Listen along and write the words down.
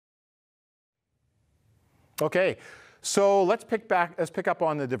Okay, so let's pick up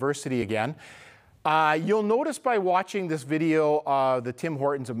on the diversity again. You'll notice by watching this video, the Tim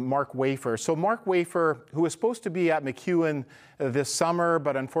Hortons of Mark Wafer. So Mark Wafer, who was supposed to be at MacEwan this summer,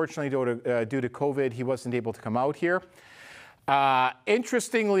 but unfortunately due to COVID, he wasn't able to come out here.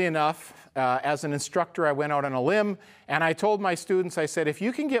 Interestingly enough, as an instructor, I went out on a limb and I told my students, I said, if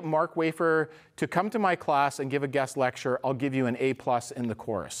you can get Mark Wafer to come to my class and give a guest lecture, I'll give you an A+ in the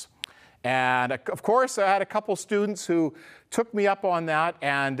course. And of course, I had a couple students who took me up on that,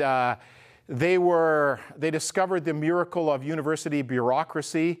 and they discovered the miracle of university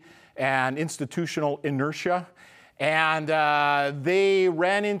bureaucracy and institutional inertia. And they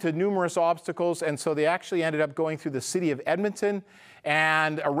ran into numerous obstacles, and so they actually ended up going through the city of Edmonton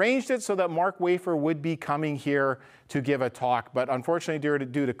and arranged it so that Mark Wafer would be coming here to give a talk. But unfortunately,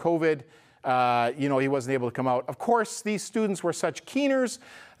 due to COVID, he wasn't able to come out. Of course, these students were such keeners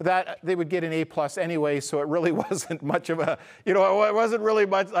that they would get an A+ anyway, so it really wasn't much of a, it wasn't really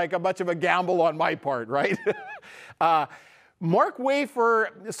much of a gamble on my part, right? Mark Wafer,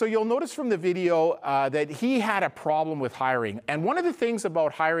 so you'll notice from the video that he had a problem with hiring. And one of the things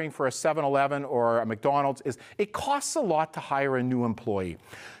about hiring for a 7-Eleven or a McDonald's is it costs a lot to hire a new employee.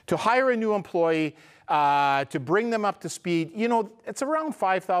 To hire a new employee, to bring them up to speed, it's around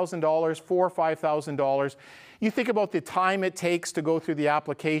 $5,000, $4,000 or $5,000. You think about the time it takes to go through the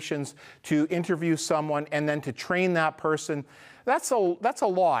applications, to interview someone, and then to train that person. That's a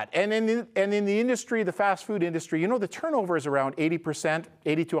lot. And in the industry, the fast food industry, the turnover is around 80%,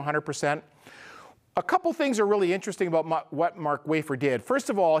 80 to 100%. A couple things are really interesting about what Mark Wafer did. First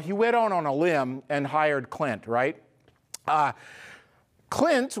of all, he went out on a limb and hired Clint, right?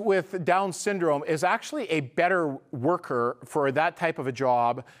 Clint with Down syndrome is actually a better worker for that type of a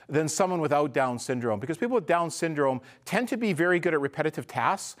job than someone without Down syndrome, because people with Down syndrome tend to be very good at repetitive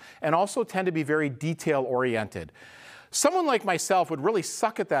tasks and also tend to be very detail-oriented. Someone like myself would really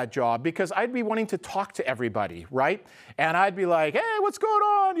suck at that job because I'd be wanting to talk to everybody, right? And I'd be like, hey, what's going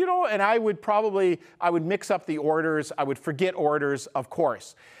on? And I would mix up the orders. I would forget orders, of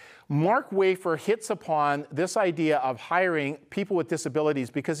course. Mark Wafer hits upon this idea of hiring people with disabilities,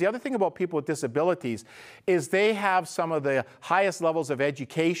 because the other thing about people with disabilities is they have some of the highest levels of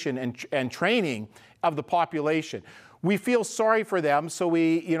education and training of the population. We feel sorry for them, so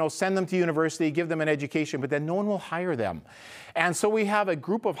we send them to university, give them an education, but then no one will hire them. And so we have a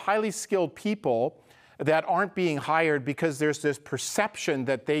group of highly skilled people that aren't being hired because there's this perception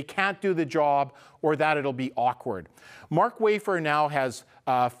that they can't do the job or that it'll be awkward. Mark Wafer now has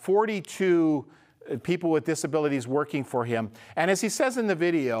 42 people with disabilities working for him. And as he says in the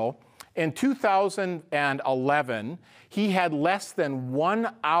video, in 2011, he had less than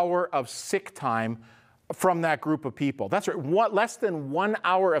 1 hour of sick time from that group of people. That's right, less than 1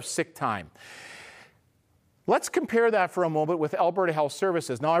 hour of sick time. Let's compare that for a moment with Alberta Health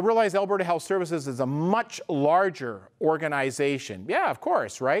Services. Now, I realize Alberta Health Services is a much larger organization. Yeah, of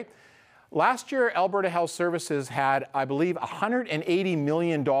course, right? Last year, Alberta Health Services had, I believe, $180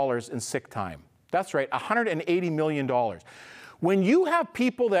 million in sick time. That's right, $180 million. When you have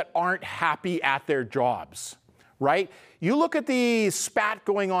people that aren't happy at their jobs, right? You look at the spat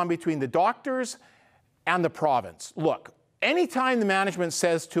going on between the doctors and the province. Look, anytime the management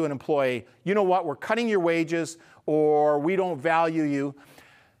says to an employee, you know what, we're cutting your wages or we don't value you,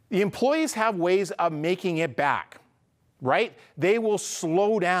 the employees have ways of making it back, right? They will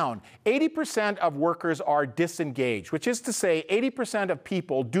slow down. 80% of workers are disengaged, which is to say 80% of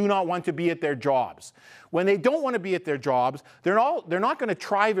people do not want to be at their jobs. When they don't want to be at their jobs, they're not going to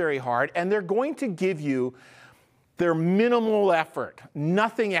try very hard, and they're going to give you their minimal effort,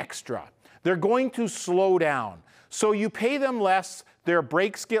 nothing extra. They're going to slow down. So you pay them less, their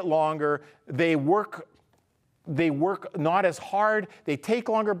breaks get longer, they work not as hard, they take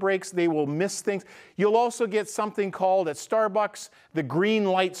longer breaks, they will miss things. You'll also get something called at Starbucks the green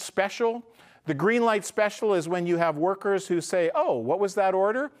light special. The green light special is when you have workers who say, oh, what was that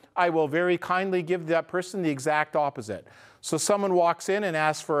order? I will very kindly give that person the exact opposite. So someone walks in and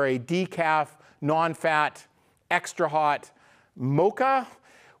asks for a decaf, non-fat, extra hot mocha.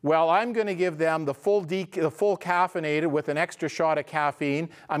 Well, I'm going to give them the full caffeinated with an extra shot of caffeine.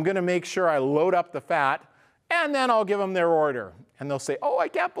 I'm going to make sure I load up the fat, and then I'll give them their order. And they'll say, oh, I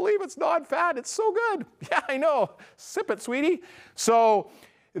can't believe it's non-fat. It's so good. Yeah, I know. Sip it, sweetie. So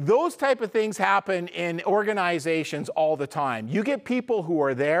those type of things happen in organizations all the time. You get people who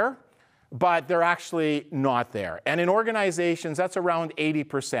are there, but they're actually not there. And in organizations, that's around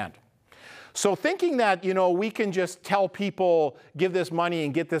 80%. So thinking that, we can just tell people, give this money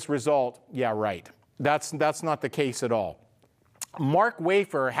and get this result, yeah, right. That's not the case at all. Mark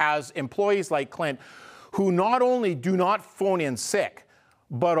Wafer has employees like Clint who not only do not phone in sick,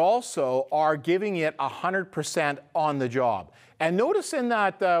 but also are giving it 100% on the job. And notice in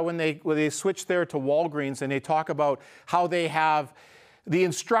that when they switch there to Walgreens and they talk about how they have the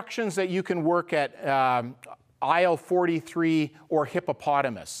instructions that you can work at aisle 43 or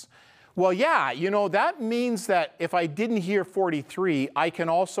hippopotamus. Well, yeah, you know, that means that if I didn't hear 43, I can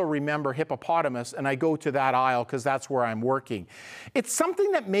also remember hippopotamus and I go to that aisle because that's where I'm working. It's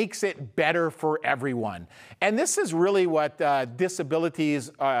something that makes it better for everyone. And this is really what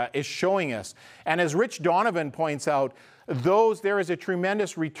disabilities is showing us. And as Rich Donovan points out, there is a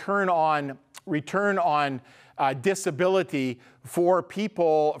tremendous return on disability for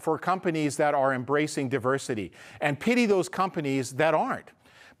people, for companies that are embracing diversity. And pity those companies that aren't.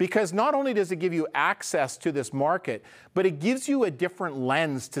 Because not only does it give you access to this market, but it gives you a different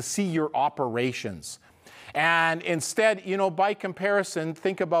lens to see your operations. And instead, you know, by comparison,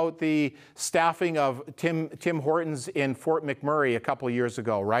 think about the staffing of Tim Hortons in Fort McMurray a couple of years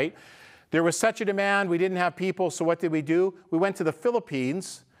ago, right? There was such a demand, we didn't have people, so what did we do? We went to the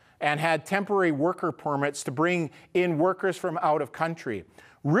Philippines and had temporary worker permits to bring in workers from out of country.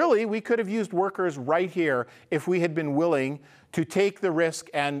 Really, we could have used workers right here if we had been willing to take the risk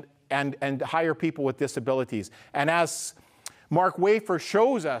and hire people with disabilities. And as Mark Wafer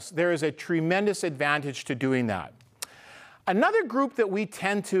shows us, there is a tremendous advantage to doing that. Another group that we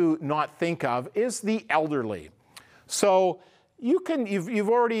tend to not think of is the elderly. So you've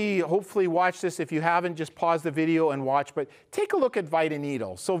already hopefully watched this. If you haven't, just pause the video and watch, but take a look at Vita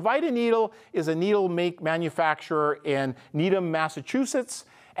Needle. So Vita Needle is a needle manufacturer in Needham, Massachusetts,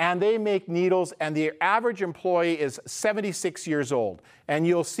 and they make needles, and the average employee is 76 years old. And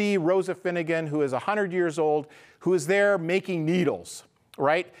you'll see Rosa Finnegan, who is 100 years old, who is there making needles,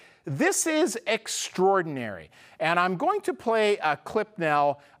 right? This is extraordinary. And I'm going to play a clip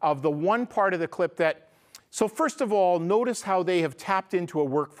now of the one part of the clip that, so first of all, notice how they have tapped into a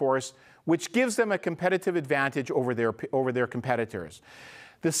workforce which gives them a competitive advantage over their competitors.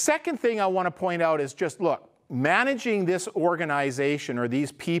 The second thing I want to point out is just look, managing this organization or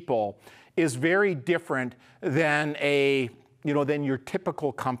these people is very different than than your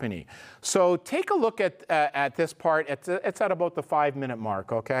typical company. So take a look at this part. It's at about the 5-minute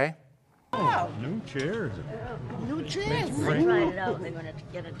mark, okay? Oh, new chairs. New chairs. I tried it out. They're going to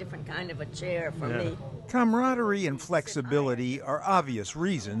get a different kind of a chair for me. Camaraderie and flexibility are obvious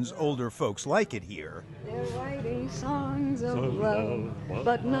reasons older folks like it here. They're writing songs of love,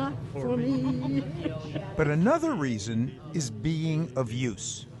 but not for me. But another reason is being of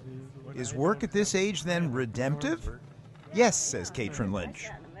use. Is work at this age then redemptive? Yes, says Katrin Lynch.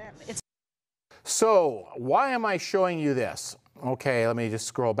 So why am I showing you this? Okay, let me just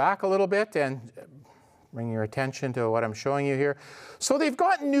scroll back a little bit and bring your attention to what I'm showing you here. So they've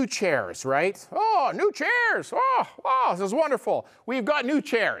got new chairs, right? Oh, new chairs. Oh, wow, this is wonderful. We've got new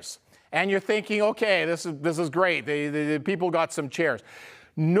chairs. And you're thinking, okay, this is great. The people got some chairs.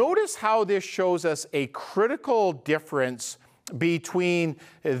 Notice how this shows us a critical difference between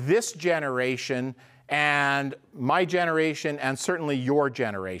this generation and my generation and certainly your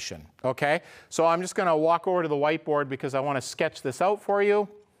generation, okay? So I'm just gonna walk over to the whiteboard because I wanna sketch this out for you.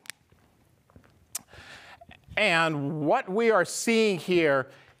 And what we are seeing here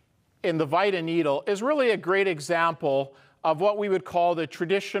in the Vita Needle is really a great example of what we would call the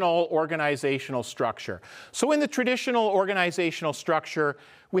traditional organizational structure. So in the traditional organizational structure,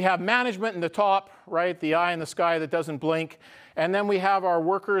 we have management in the top, right? The eye in the sky that doesn't blink. And then we have our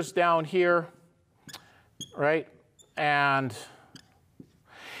workers down here, right? And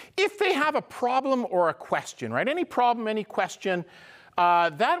if they have a problem or a question, right? Any problem, any question,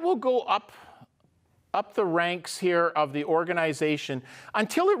 that will go up the ranks here of the organization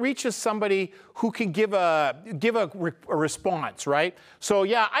until it reaches somebody who can give a response, right? So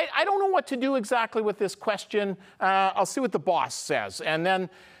yeah, I don't know what to do exactly with this question. I'll see what the boss says. And then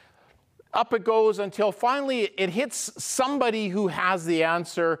up it goes until finally it hits somebody who has the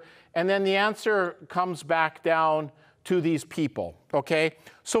answer, and then the answer comes back down to these people, okay?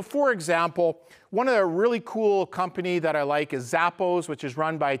 So for example, one of the really cool company that I like is Zappos, which is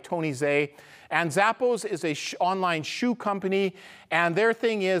run by Tony Zay. And Zappos is a online shoe company, and their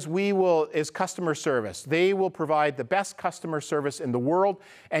thing is customer service. They will provide the best customer service in the world,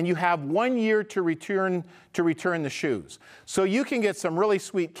 and you have 1 year to return the shoes. So you can get some really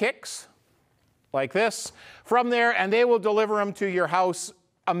sweet kicks, like this, from there, and they will deliver them to your house.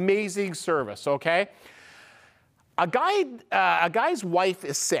 Amazing service, okay? A guy's wife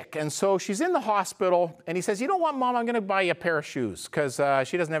is sick, and so she's in the hospital, and he says, you know what, Mom, I'm going to buy you a pair of shoes, because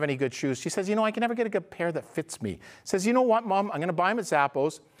she doesn't have any good shoes. She says, you know, I can never get a good pair that fits me. Says, you know what, Mom, I'm going to buy them at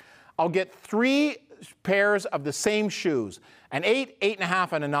Zappos. I'll get 3 pairs of the same shoes, an 8,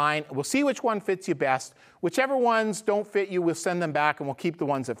 8.5, and a 9. We'll see which one fits you best. Whichever ones don't fit you, we'll send them back and we'll keep the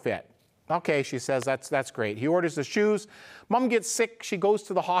ones that fit. Okay, she says, that's great. He orders the shoes. Mom gets sick. She goes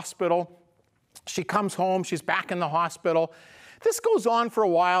to the hospital. She comes home. She's back in the hospital. This goes on for a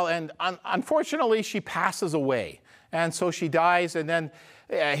while, and unfortunately, she passes away. And so she dies, and then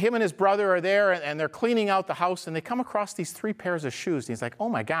him and his brother are there, and they're cleaning out the house, and they come across these 3 pairs of shoes. And he's like, oh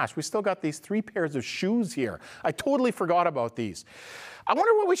my gosh, we still got these 3 pairs of shoes here. I totally forgot about these. I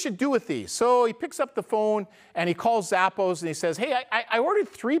wonder what we should do with these. So he picks up the phone, and he calls Zappos, and he says, hey, I ordered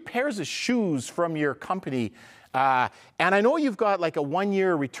 3 pairs of shoes from your company, and I know you've got like a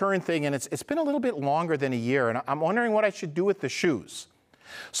 1-year return thing, and it's been a little bit longer than a year, and I'm wondering what I should do with the shoes.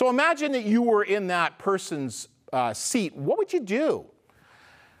 So imagine that you were in that person's seat. What would you do?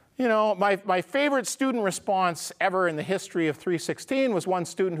 You know, my favorite student response ever in the history of 316 was one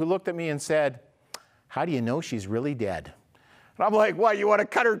student who looked at me and said, how do you know she's really dead? And I'm like, what, you want to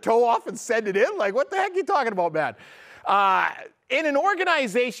cut her toe off and send it in? Like, what the heck are you talking about, man? In an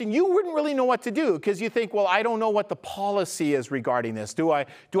organization, you wouldn't really know what to do because you think, well, I don't know what the policy is regarding this. Do I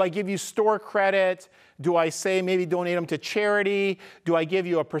give you store credit? Do I say maybe donate them to charity? Do I give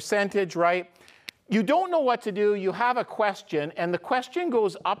you a percentage, right? You don't know what to do. You have a question, and the question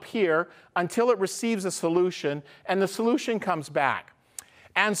goes up here until it receives a solution, and the solution comes back.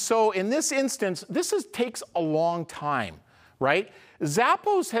 And so in this instance, takes a long time, right?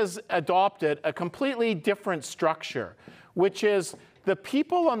 Zappos has adopted a completely different structure, which is the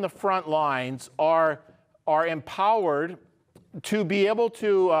people on the front lines are empowered to be able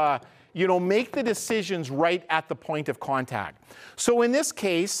to make the decisions right at the point of contact. So in this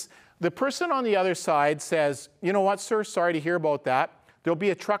case, the person on the other side says, you know what, sir, sorry to hear about that. There'll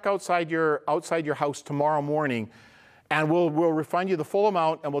be a truck outside your house tomorrow morning, and we'll refund you the full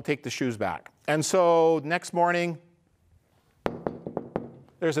amount, and we'll take the shoes back. And so next morning,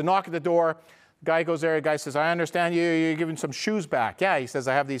 there's a knock at the door. Guy goes there. The guy says, I understand you're giving some shoes back. Yeah, he says,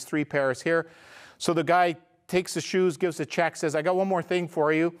 I have these 3 pairs here. So the guy takes the shoes, gives the check, says, I got one more thing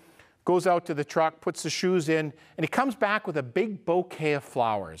for you. Goes out to the truck, puts the shoes in, and he comes back with a big bouquet of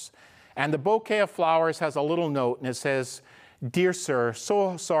flowers. And the bouquet of flowers has a little note, and it says, Dear sir,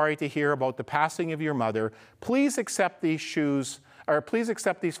 so sorry to hear about the passing of your mother. Please accept these shoes, or please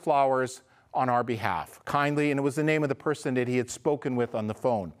accept these flowers on our behalf, kindly. And it was the name of the person that he had spoken with on the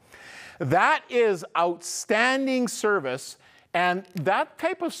phone. That is outstanding service, and that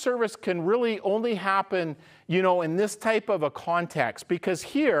type of service can really only happen, in this type of a context, because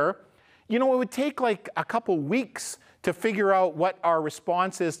here, it would take like a couple weeks to figure out what our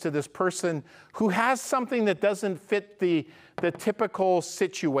response is to this person who has something that doesn't fit the typical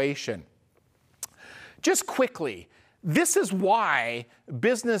situation. Just quickly, this is why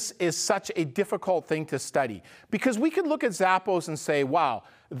business is such a difficult thing to study. Because we could look at Zappos and say, wow,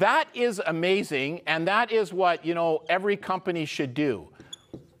 that is amazing, and that is what, every company should do.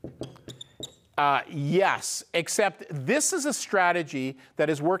 Yes, except this is a strategy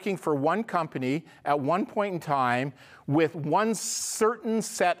that is working for one company at one point in time with one certain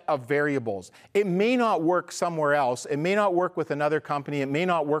set of variables. It may not work somewhere else. It may not work with another company. It may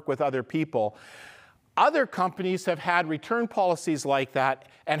not work with other people. Other companies have had return policies like that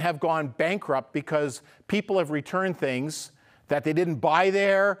and have gone bankrupt because people have returned things that they didn't buy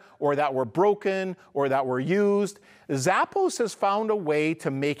there, or that were broken, or that were used. Zappos has found a way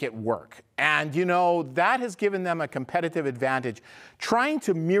to make it work. And that has given them a competitive advantage. Trying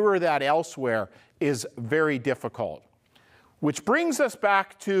to mirror that elsewhere is very difficult. Which brings us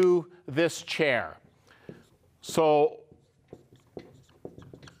back to this chair. So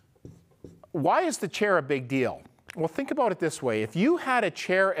why is the chair a big deal? Well, think about it this way. If you had a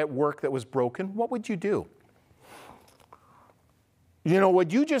chair at work that was broken, what would you do?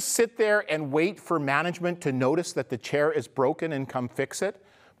 Would you just sit there and wait for management to notice that the chair is broken and come fix it?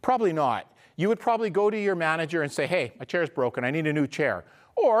 Probably not. You would probably go to your manager and say, hey, my chair is broken, I need a new chair.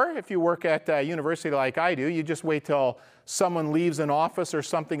 Or if you work at a university like I do, you just wait till someone leaves an office or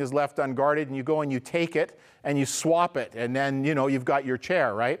something is left unguarded, and you go and you take it and you swap it, and then you've got your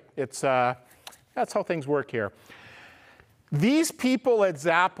chair, right? That's how things work here. These people at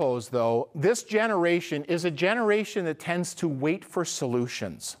Zappos, though, this generation is a generation that tends to wait for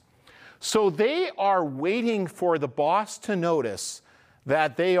solutions. So they are waiting for the boss to notice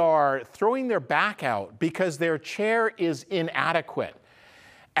that they are throwing their back out because their chair is inadequate.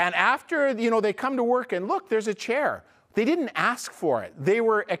 And after, they come to work and look, there's a chair. They didn't ask for it. They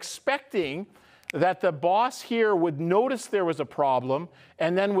were expecting that the boss here would notice there was a problem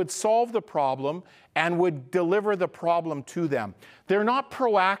and then would solve the problem and would deliver the problem to them. They're not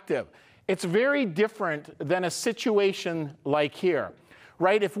proactive. it's very different than a situation like here,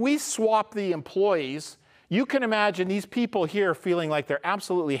 right? If we swap the employees, you can imagine these people here feeling like they're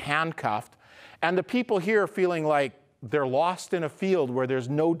absolutely handcuffed, and the people here feeling like they're lost in a field where there's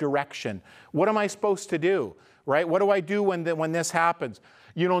no direction. What am I supposed to do, right? What do I do when this happens?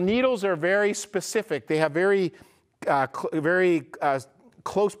 You know, needles are very specific. They have very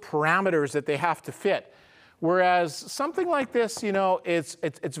close parameters that they have to fit. Whereas something like this, you know,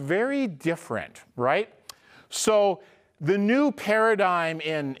 it's very different, right? So the new paradigm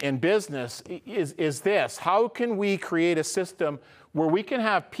in business is this. How can we create a system where we can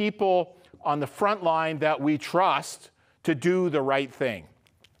have people on the front line that we trust to do the right thing?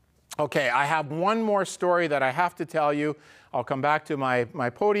 Okay, I have one more story that I have to tell you. I'll come back to my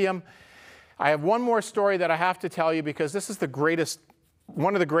podium. I have one more story that I have to tell you because this is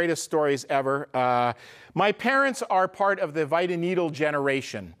one of the greatest stories ever. My parents are part of the Vita-Needle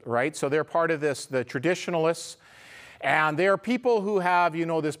generation, right? So they're part of this, the traditionalists. And they are people who have, you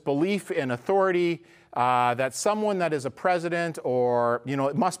know, this belief in authority, that someone that is a president or, you know,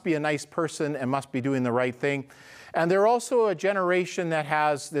 it must be a nice person and must be doing the right thing. And they're also a generation that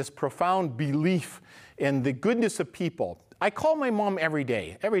has this profound belief in the goodness of people. I call my mom every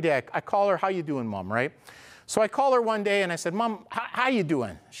day. Every day I call her, how you doing, Mom, right? So I call her one day and I said, Mom, how you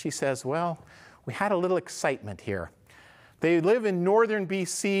doing? She says, well, we had a little excitement here. They live in northern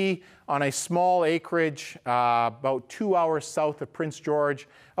BC on a small acreage, about 2 hours south of Prince George,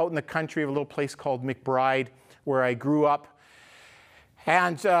 out in the country of a little place called McBride, where I grew up.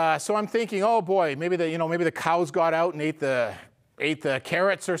 And so I'm thinking, oh boy, maybe the cows got out and ate the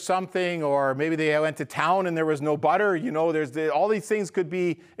carrots or something, or maybe they went to town and there was no butter. You know, all these things could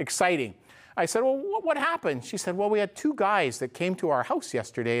be exciting. I said, well, what happened? She said, well, we had 2 guys that came to our house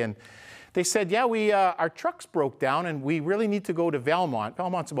yesterday, and they said, yeah, our trucks broke down, and we really need to go to Valmont.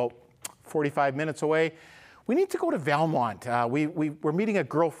 Valmont's about 45 minutes away. We need to go to Valmont. We're meeting a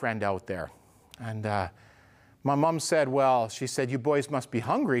girlfriend out there. And my mom said, well, she said, you boys must be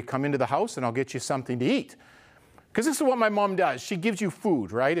hungry. Come into the house, and I'll get you something to eat. Because this is what my mom does. She gives you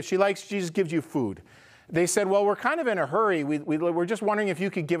food, right? If she likes, she just gives you food. They said, well, we're kind of in a hurry. We're just wondering if you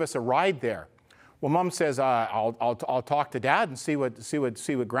could give us a ride there. Well, Mom says, I'll talk to Dad and see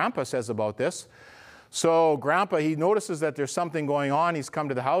what Grandpa says about this. So Grandpa, he notices that there's something going on. He's come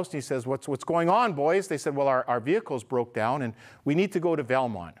to the house and he says, what's going on, boys? They said, well, our vehicles broke down and we need to go to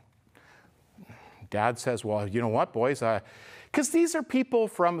Valmont. Dad says, well, you know what, boys? Because these are people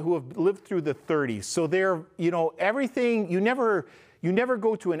who have lived through the 30s. So they're, you know, everything, you never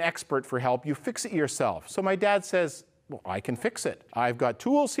go to an expert for help. You fix it yourself. So my dad says, well, I can fix it. I've got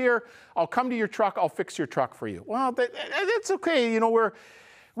tools here. I'll come to your truck. I'll fix your truck for you. Well, that's okay. You know,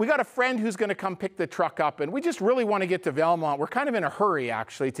 we got a friend who's going to come pick the truck up, and we just really want to get to Valmont. We're kind of in a hurry,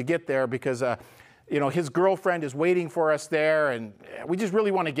 actually, to get there because, you know, his girlfriend is waiting for us there, and we just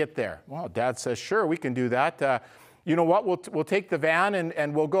really want to get there. Well, Dad says, sure, we can do that. You know what? We'll take the van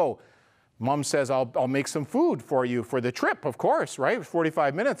and we'll go. Mom says, I'll make some food for you for the trip, of course, right?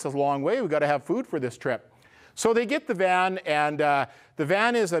 45 minutes is a long way. We've got to have food for this trip. So they get the van, and the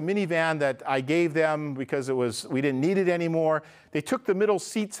van is a minivan that I gave them because we didn't need it anymore. They took the middle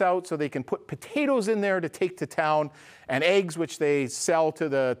seats out so they can put potatoes in there to take to town and eggs, which they sell to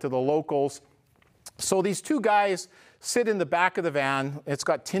the locals. So these 2 guys sit in the back of the van. It's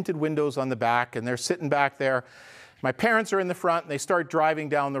got tinted windows on the back, and they're sitting back there. My parents are in the front, and they start driving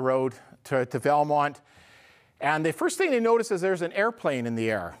down the road to Valmont. And the first thing they notice is there's an airplane in the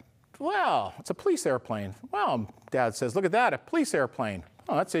air. Well, it's a police airplane. Well, Dad says, look at that, a police airplane.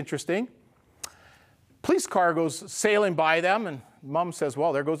 Oh, that's interesting. Police car goes sailing by them, and Mom says,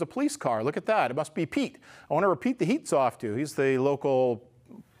 well, there goes a police car. Look at that. It must be Pete. I wonder what Pete the Heat's off to. He's the local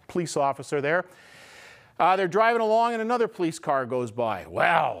police officer there. They're driving along, and another police car goes by.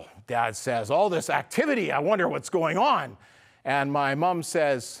 Well, Dad says, all this activity, I wonder what's going on. And my mom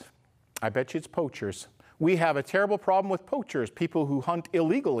says, I bet you it's poachers. We have a terrible problem with poachers, people who hunt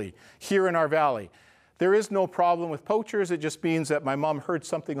illegally here in our valley. There is no problem with poachers. It just means that my mom heard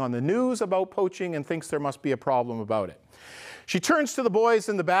something on the news about poaching and thinks there must be a problem about it. She turns to the boys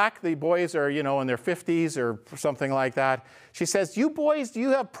in the back. The boys are, you know, in their 50s or something like that. She says, you boys, do you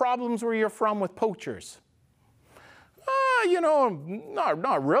have problems where you're from with poachers? You know,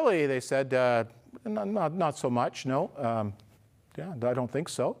 not really, they said. Not so much, no. Yeah, I don't think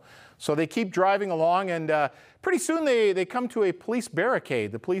so. So they keep driving along, and pretty soon they come to a police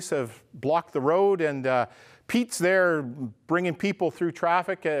barricade. The police have blocked the road, and Pete's there bringing people through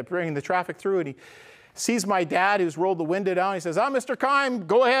traffic, bringing the traffic through, and he sees my dad who's rolled the window down. He says, Mr. Keim,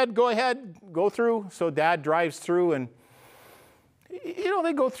 go ahead, go through. So Dad drives through, and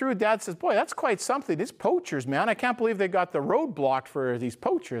they go through. Dad says, boy, that's quite something. These poachers, man, I can't believe they got the road blocked for these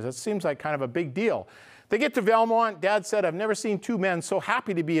poachers. That seems like kind of a big deal. They get to Velmont. Dad said, I've never seen two men so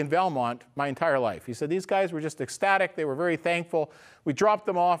happy to be in Velmont my entire life. He said, these guys were just ecstatic. They were very thankful. We dropped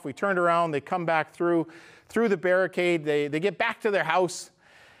them off. We turned around. They come back through the barricade. They get back to their house.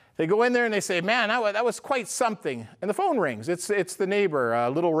 They go in there and they say, man, that was quite something. And the phone rings. It's the neighbor,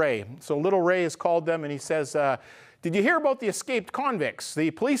 Little Ray. So Little Ray has called them and he says, did you hear about the escaped convicts?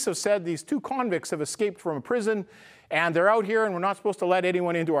 The police have said these two convicts have escaped from a prison and they're out here and we're not supposed to let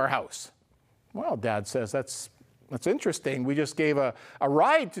anyone into our house. Well, Dad says, that's interesting. We just gave a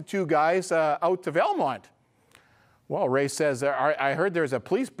ride to two guys out to Velmont. Well, Ray says, I heard there's a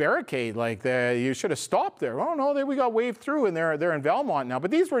police barricade. Like, you should have stopped there. Oh, no, we got waved through, and they're in Velmont now.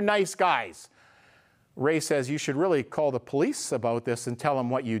 But these were nice guys. Ray says, you should really call the police about this and tell them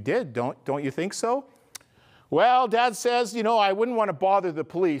what you did. Don't you think so? Well, Dad says, I wouldn't want to bother the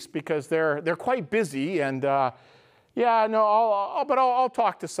police because they're quite busy, and yeah, no, but I'll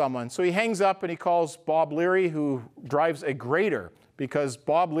talk to someone. So he hangs up and he calls Bob Leary, who drives a grader, because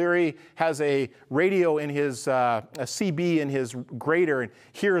Bob Leary has a radio in his, a CB in his grader and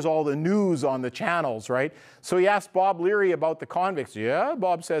hears all the news on the channels, right? So he asks Bob Leary about the convicts. Yeah,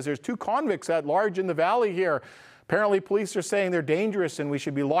 Bob says, there's two convicts at large in the valley here. Apparently police are saying they're dangerous and we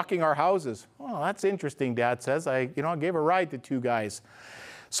should be locking our houses. Oh, that's interesting, Dad says. I gave a ride to two guys.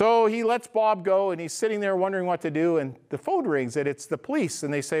 So he lets Bob go, and he's sitting there wondering what to do, and the phone rings, and it's the police,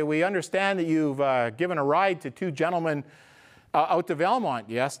 and they say, we understand that you've given a ride to two gentlemen out to Velmont.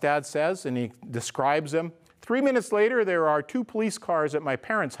 Yes, Dad says, and he describes them. 3 minutes later, there are two police cars at my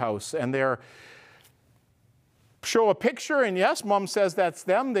parents' house, and they're show a picture, and yes, Mom says that's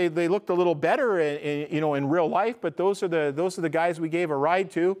them. They looked a little better in real life, but those are the guys we gave a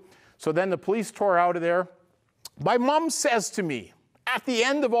ride to. So then the police tore out of there. My mom says to me, at the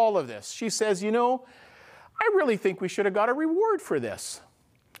end of all of this, she says, I really think we should have got a reward for this.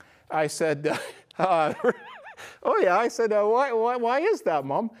 I said, oh yeah, I said, why is that,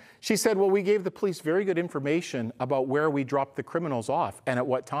 Mom? She said, well, we gave the police very good information about where we dropped the criminals off and at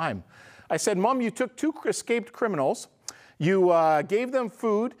what time. I said, Mom, you took two escaped criminals, you gave them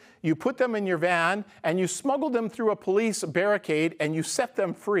food, you put them in your van, and you smuggled them through a police barricade, and you set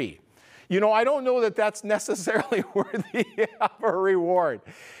them free. I don't know that that's necessarily worthy of a reward.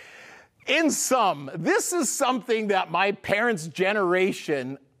 In sum, this is something that my parents'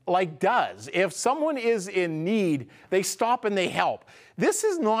 generation does. If someone is in need, they stop and they help. This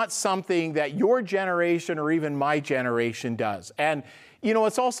is not something that your generation or even my generation does. And,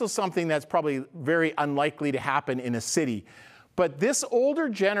 it's also something that's probably very unlikely to happen in a city. But this older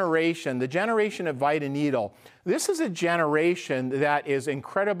generation, the generation of Vita Needle, this is a generation that is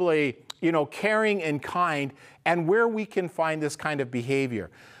incredibly, caring and kind, and where we can find this kind of behavior.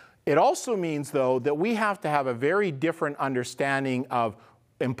 It also means, though, that we have to have a very different understanding of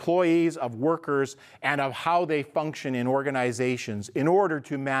employees, of workers, and of how they function in organizations in order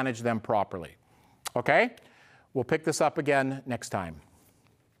to manage them properly. Okay? We'll pick this up again next time.